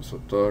column,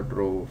 so third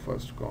row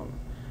first column,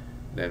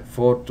 then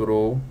fourth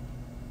row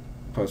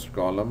first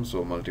column,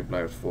 so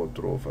multiply with fourth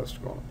row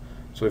first column.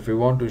 So if you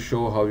want to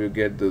show how you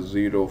get the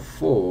 0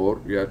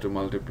 4, you have to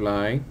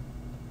multiply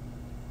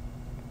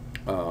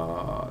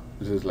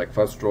this is like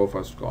first row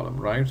first column,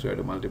 right? So you have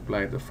to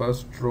multiply the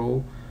first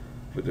row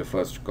with the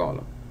first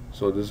column.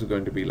 So this is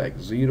going to be like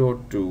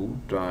 0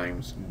 2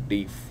 times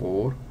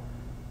d4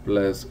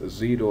 plus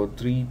 0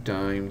 3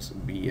 times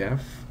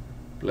bf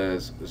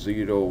plus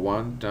 0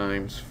 1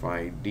 times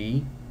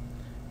 5d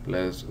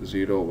plus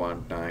 0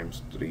 1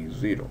 times 3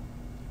 0.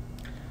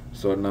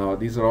 So now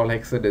these are all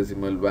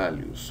hexadecimal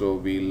values, so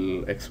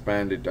we'll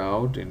expand it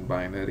out in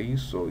binary.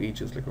 So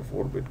each is like a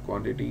 4-bit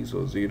quantity,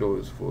 so 0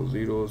 is 4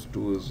 zeros,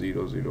 2 is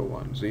 0 0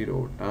 1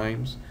 0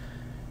 times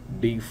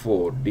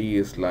d4, d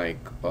is like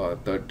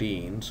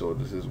 13, so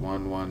this is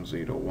 1 1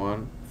 0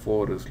 1,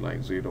 4 is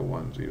like 0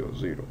 1 0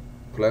 0,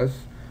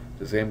 plus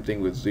the same thing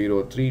with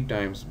 0 3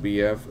 times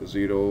bf,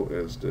 0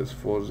 is this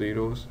 4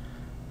 zeros,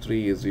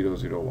 3 is 0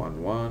 0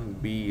 1 1,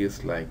 b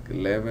is like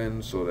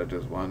 11, so that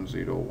is 1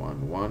 0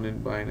 1 1 in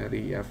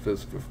binary, f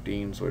is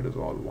 15, so it is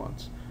all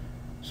ones.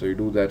 So you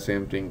do that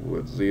same thing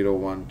with 0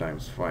 1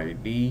 times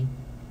 5d,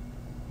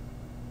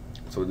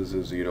 so this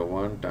is 0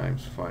 1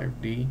 times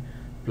 5d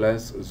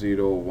plus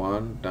 0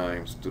 1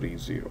 times 3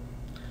 0.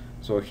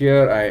 So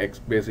here I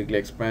basically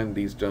expand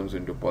these terms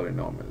into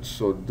polynomials.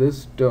 So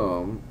this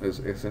term is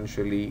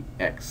essentially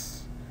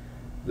x,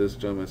 this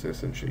term is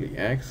essentially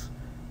x,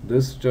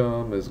 this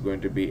term is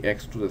going to be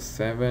x to the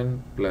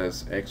 7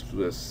 plus x to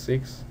the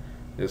 6,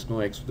 there's no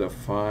x to the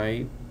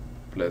 5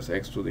 plus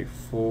x to the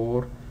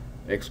 4,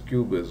 x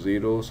cube is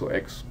 0, so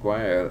x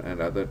square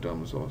and other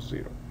terms are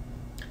 0.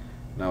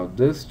 Now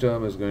this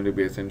term is going to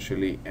be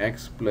essentially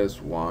x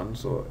plus 1,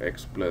 so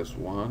x plus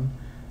 1,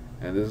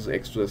 and this is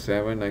x to the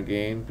 7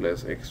 again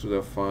plus x to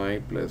the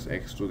 5 plus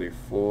x to the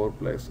 4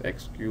 plus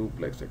x cube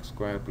plus x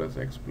square plus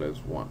x plus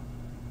 1.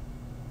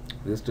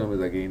 This term is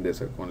again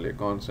there's only a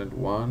constant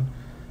 1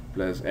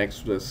 plus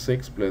x to the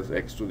 6 plus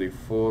x to the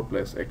 4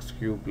 plus x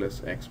cube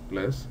plus x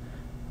plus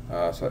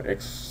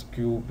x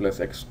cube plus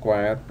x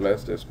square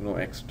plus there's no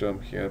x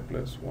term here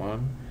plus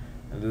 1,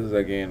 and this is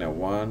again a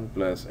 1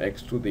 plus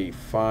x to the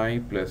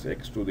 5 plus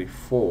x to the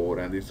 4,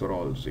 and these are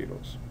all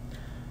zeros.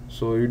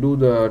 So you do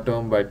the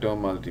term by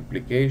term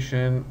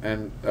multiplication,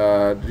 and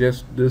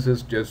this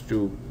is just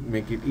to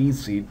make it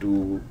easy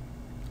to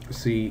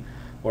see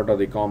what are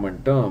the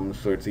common terms,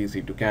 so it's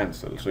easy to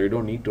cancel. So you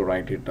don't need to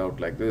write it out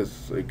like this,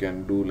 so you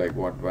can do like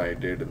what I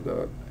did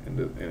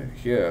in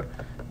here,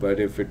 but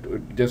if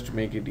it just to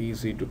make it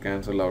easy to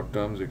cancel out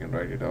terms, you can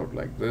write it out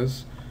like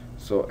this.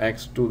 So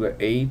x to the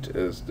 8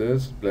 is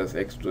this plus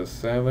x to the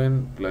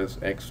 7 plus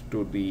x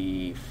to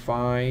the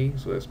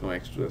 5, so there's no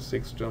x to the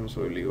 6 term,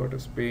 so we'll leave out a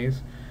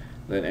space,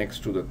 then x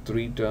to the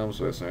 3 term,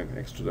 so there's no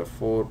x to the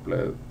 4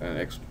 plus and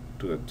x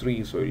to the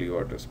 3, so we'll leave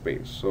out a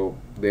space. So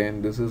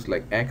then this is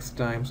like x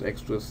times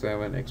x to the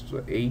 7, x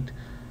to the 8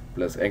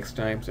 plus x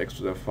times x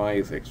to the 5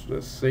 is x to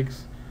the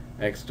 6,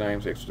 x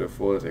times x to the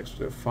 4 is x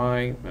to the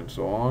 5, and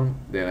so on.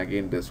 Then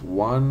again this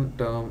 1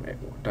 term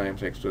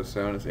times x to the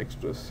 7 is x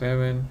to the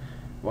 7,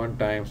 1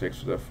 times x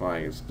to the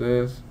 5 is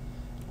this,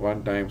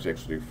 1 times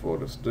x to the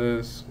 4 is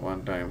this,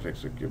 1 times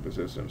x to the cube is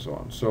this, and so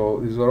on.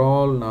 So these are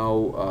all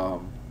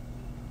now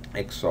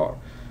XOR.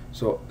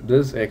 So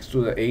this x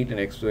to the 8 and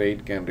x to the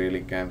 8 can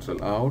really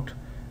cancel out,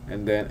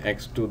 and then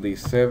x to the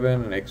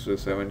 7 and x to the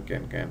 7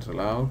 can cancel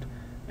out,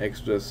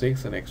 x to the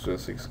 6 and x to the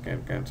 6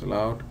 can cancel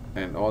out,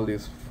 and all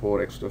these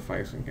 4 x to the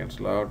 5 can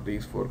cancel out,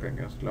 these 4 can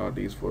cancel out,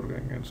 these 4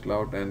 can cancel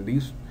out, and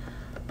these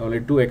only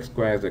 2 x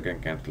squares that can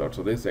cancel out.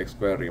 So this x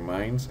square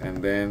remains, and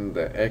then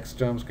the x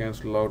terms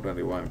cancel out and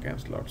the 1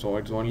 cancel out. So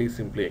it's only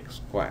simply x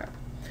square,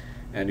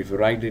 and if you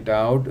write it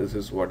out, this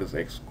is what is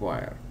x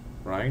square,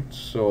 right?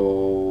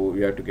 So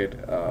you have to get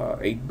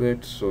 8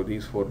 bits, so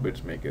these 4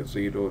 bits make a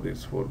 0,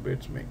 these 4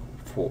 bits make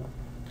 4.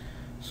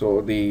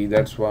 So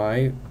that's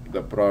why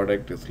the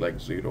product is like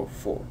 0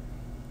 4.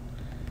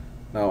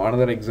 Now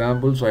another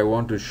example, so I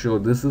want to show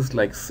this is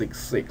like 6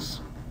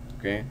 6.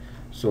 Okay,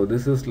 so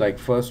this is like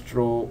first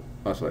row,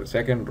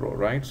 second row,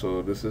 right?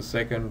 So this is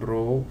second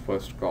row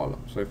first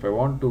column. So if I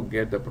want to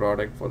get the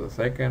product for the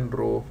second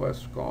row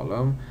first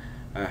column,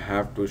 I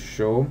have to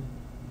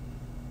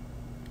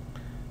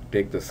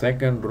take the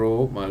second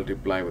row,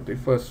 multiply with the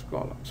first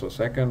column. So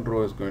second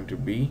row is going to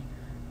be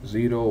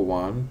 0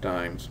 1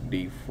 times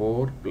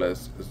d4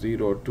 plus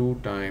 0 2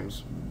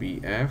 times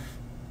bf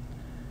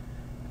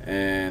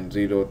and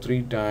 0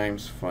 3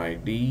 times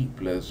 5d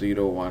plus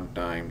 0 1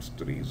 times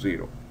 3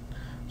 0.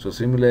 So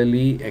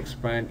similarly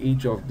expand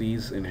each of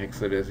these in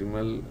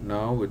hexadecimal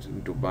now, which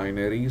into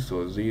binary.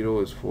 So 0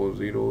 is 4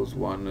 zeros,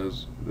 1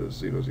 is the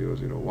 0 0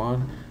 0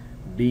 1,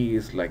 d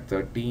is like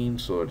 13,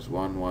 so it's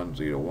 1 1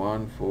 0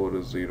 1, 4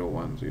 is 0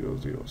 1 0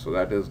 0. So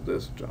that is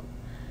this term.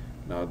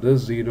 Now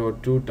this 0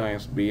 2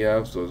 times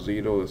bf, so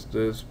 0 is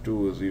this,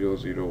 2 is 0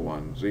 0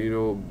 1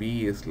 0,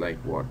 b is like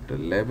what,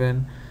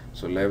 11,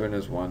 so 11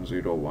 is 1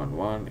 0 1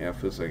 1,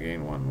 f is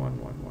again 1 1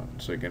 1 1.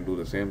 So you can do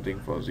the same thing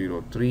for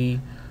 0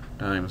 3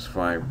 times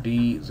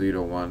 5d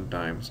 0 1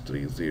 times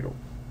 3 0.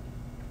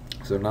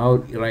 So now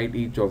write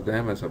each of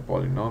them as a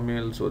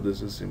polynomial. So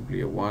this is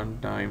simply a 1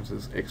 times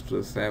this x to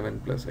the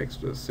 7 plus x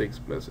to the 6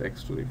 plus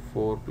x to the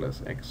 4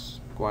 plus x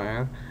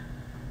square,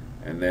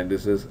 and then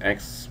this is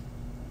x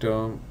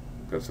term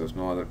because there's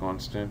no other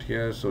constant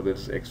here. So this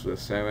is x to the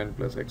 7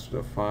 plus x to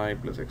the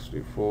 5 plus x to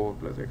the 4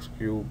 plus x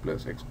cubed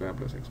plus x square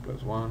plus x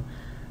plus 1.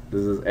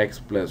 This is x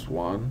plus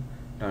 1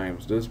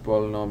 times this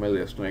polynomial.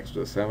 There's no x to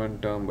the 7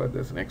 term, but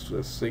there's an x to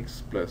the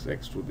 6 plus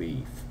x to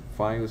the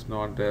 5 is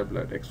not there,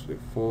 but x to the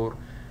 4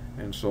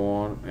 and so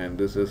on. And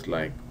this is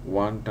like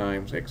 1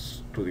 times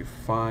x to the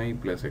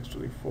 5 plus x to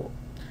the 4.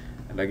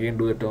 And again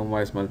do the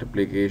term-wise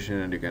multiplication,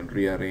 and you can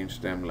rearrange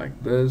them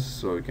like this,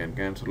 so you can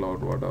cancel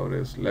out whatever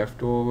is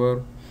left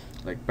over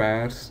like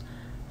pairs.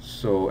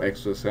 So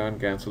x to the 7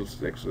 cancels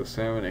with x to the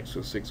 7, x to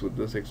the 6 with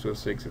this, x to the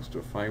 6, x to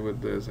the 5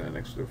 with this, and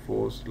x to the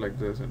 4 like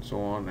this, and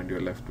so on, and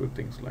you're left with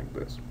things like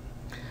this.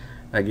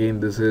 Again,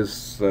 this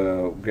is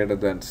greater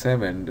than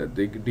 7 the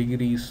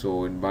degree,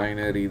 so in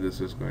binary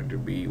this is going to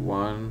be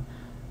 1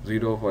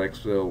 0 for x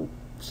to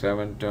the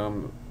 7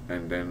 term,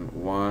 and then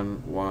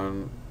 1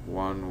 1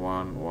 1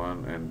 1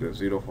 1, and the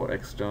 0 for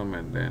x term,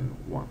 and then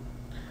 1.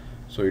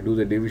 So you do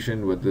the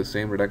division with the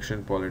same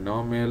reduction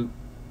polynomial,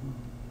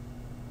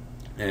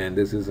 and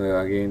this is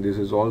again this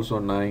is also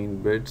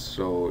 9 bits,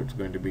 so it's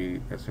going to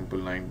be a simple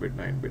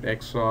 9-bit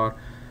XOR.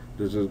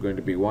 This is going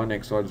to be 1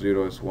 XOR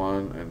 0 is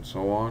 1, and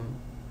so on.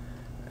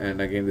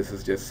 And again this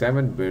is just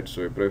 7 bits,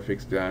 so we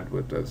prefix that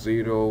with a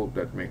 0,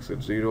 that makes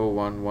it 0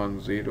 1 1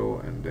 0,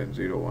 and then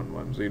 0 1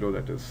 1 0,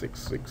 that is 6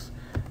 6,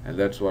 and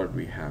that's what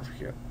we have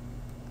here.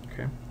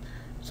 Okay,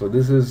 so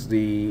this is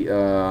the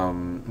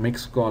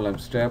mixed column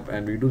step,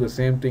 and we do the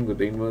same thing with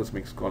the inverse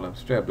mixed column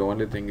step. The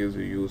only thing is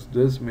you use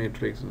this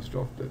matrix instead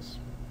of this.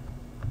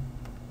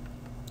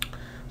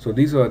 So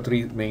these are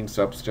 3 main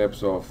sub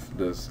steps of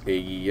this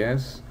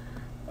AES.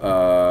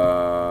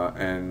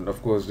 And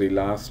of course the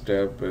last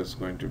step is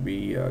going to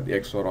be the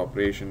XOR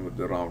operation with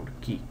the round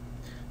key.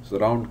 So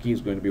the round key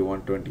is going to be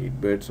 128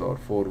 bits or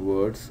 4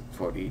 words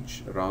for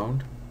each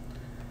round.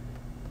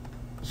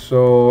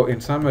 So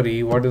in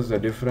summary, what is the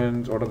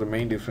difference? What are the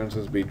main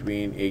differences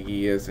between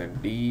AES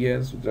and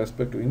DES? With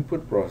respect to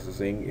input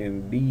processing,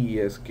 in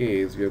DES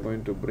case we are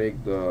going to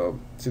break the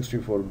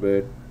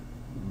 64-bit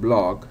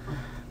block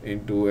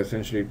into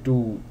essentially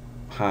 2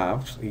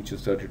 halves, each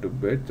is 32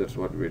 bits. That's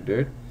what we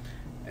did.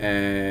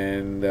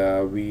 And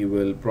we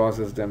will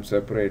process them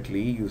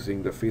separately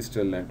using the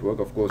Feastel network.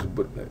 Of course,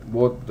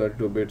 both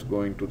 32 bits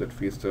going to that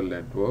Feastel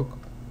network.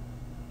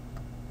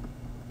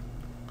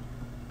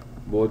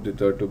 Both the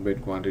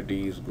 32-bit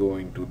quantities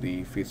going to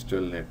the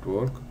Feastel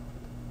network,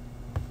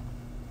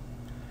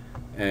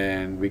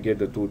 and we get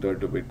the 2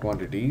 32-bit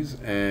quantities,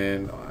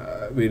 and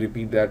we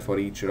repeat that for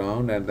each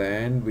round. At the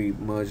end, we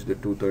merge the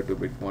 2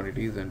 32-bit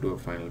quantities and do a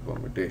final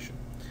permutation.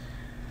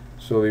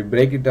 So we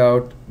break it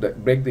out,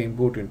 break the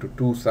input into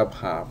 2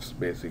 sub-halves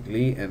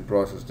basically, and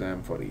process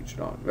them for each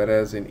round.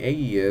 Whereas in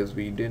AES,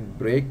 we didn't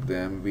break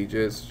them, we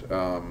just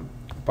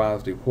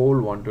passed the whole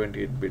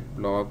 128-bit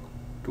block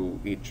to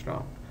each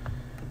round.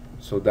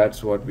 So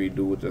that's what we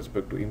do with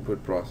respect to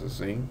input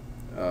processing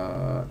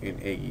in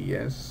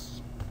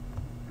AES.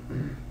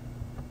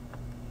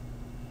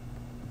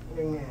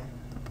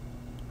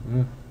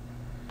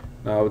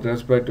 Now with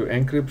respect to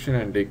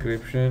encryption and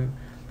decryption,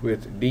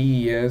 with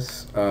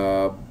DES,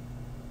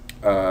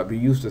 we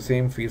use the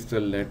same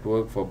Feastel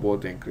network for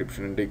both encryption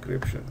and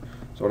decryption.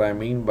 So what I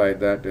mean by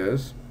that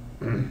is,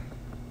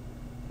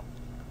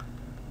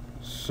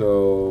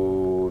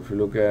 so if you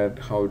look at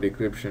how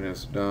decryption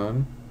is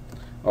done,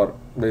 or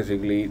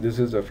basically this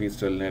is the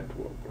Feastel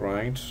network,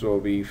 right? So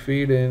we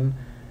feed in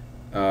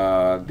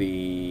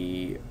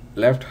the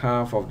left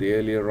half of the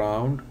earlier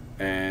round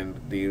and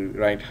the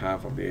right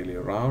half of the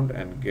earlier round,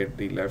 and get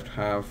the left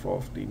half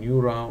of the new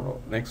round or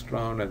next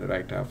round, and the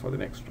right half for the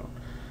next round.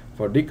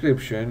 For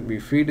decryption, we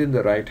feed in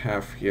the right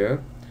half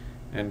here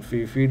and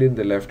we feed in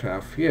the left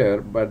half here,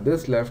 but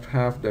this left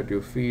half that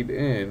you feed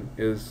in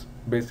is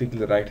basically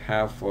the right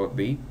half for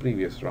the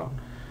previous round.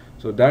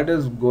 So that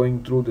is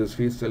going through this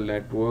Feastel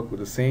network with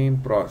the same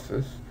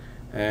process,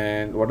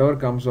 and whatever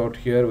comes out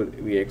here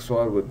we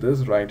XOR with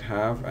this right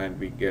half and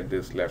we get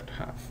this left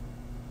half.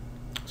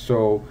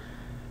 So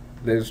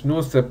there's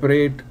no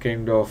separate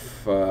kind of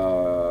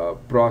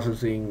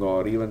processing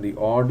or even the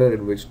order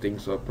in which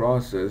things are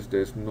processed.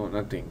 There's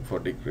nothing for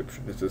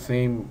decryption. It's the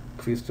same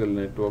Feastel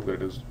network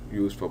that is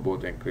used for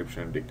both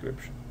encryption and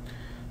decryption.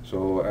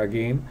 So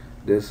again,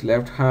 this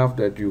left half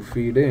that you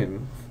feed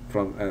in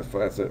from as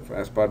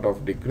part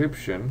of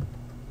decryption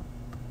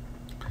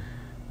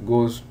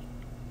goes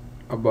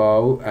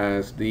above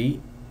as the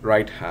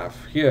right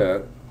half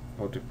here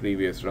of the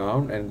previous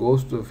round and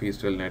goes to the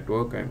Feastel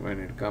network, and when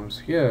it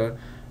comes here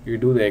you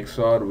do the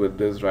XOR with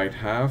this right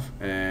half,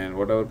 and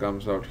whatever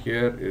comes out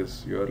here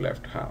is your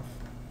left half.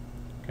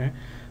 Okay,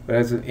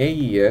 whereas in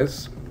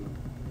AES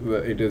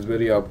it is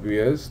very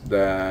obvious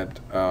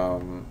that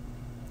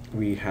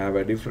we have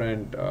a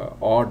different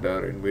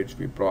order in which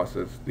we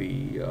process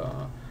the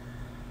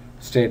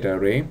state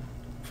array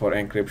for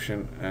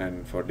encryption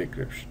and for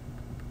decryption.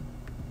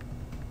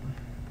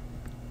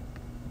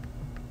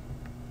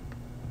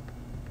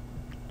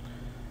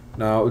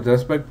 Now, with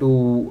respect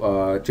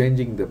to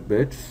changing the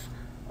bits,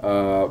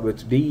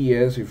 with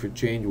DES, if you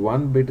change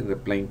one bit in the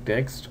plain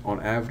text,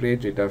 on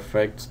average it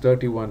affects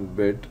 31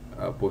 bit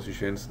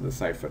positions in the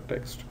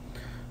ciphertext.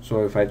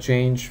 So if I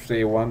change,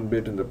 say, one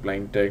bit in the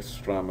plain text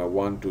from a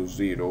 1 to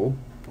 0,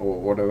 or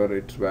whatever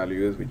its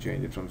value is, we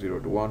change it from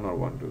 0 to 1 or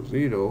 1 to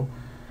 0,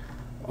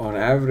 on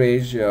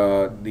average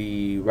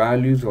the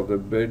values of the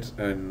bits,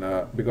 and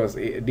because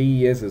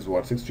DES is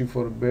what,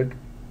 64-bit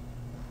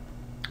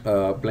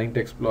plain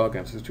text block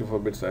and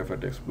 64-bit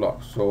ciphertext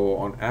block. So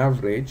on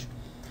average,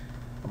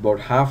 about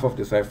half of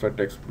the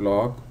ciphertext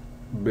block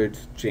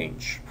bits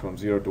change from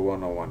 0 to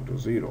 1 or 1 to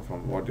 0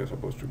 from what you're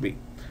supposed to be.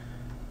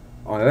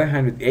 On the other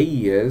hand, with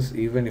AES,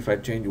 even if I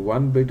change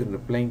one bit in the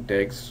plain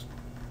text,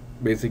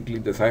 basically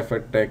the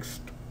ciphertext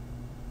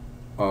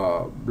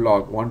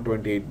block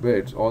 128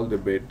 bits, all the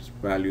bits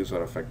values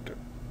are affected.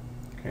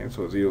 Okay,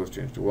 so zeros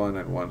change to 1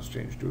 and 1s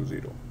change to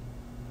 0.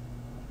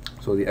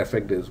 So the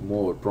effect is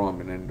more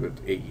prominent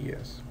with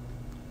AES.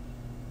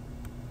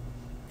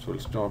 So we'll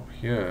stop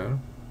here.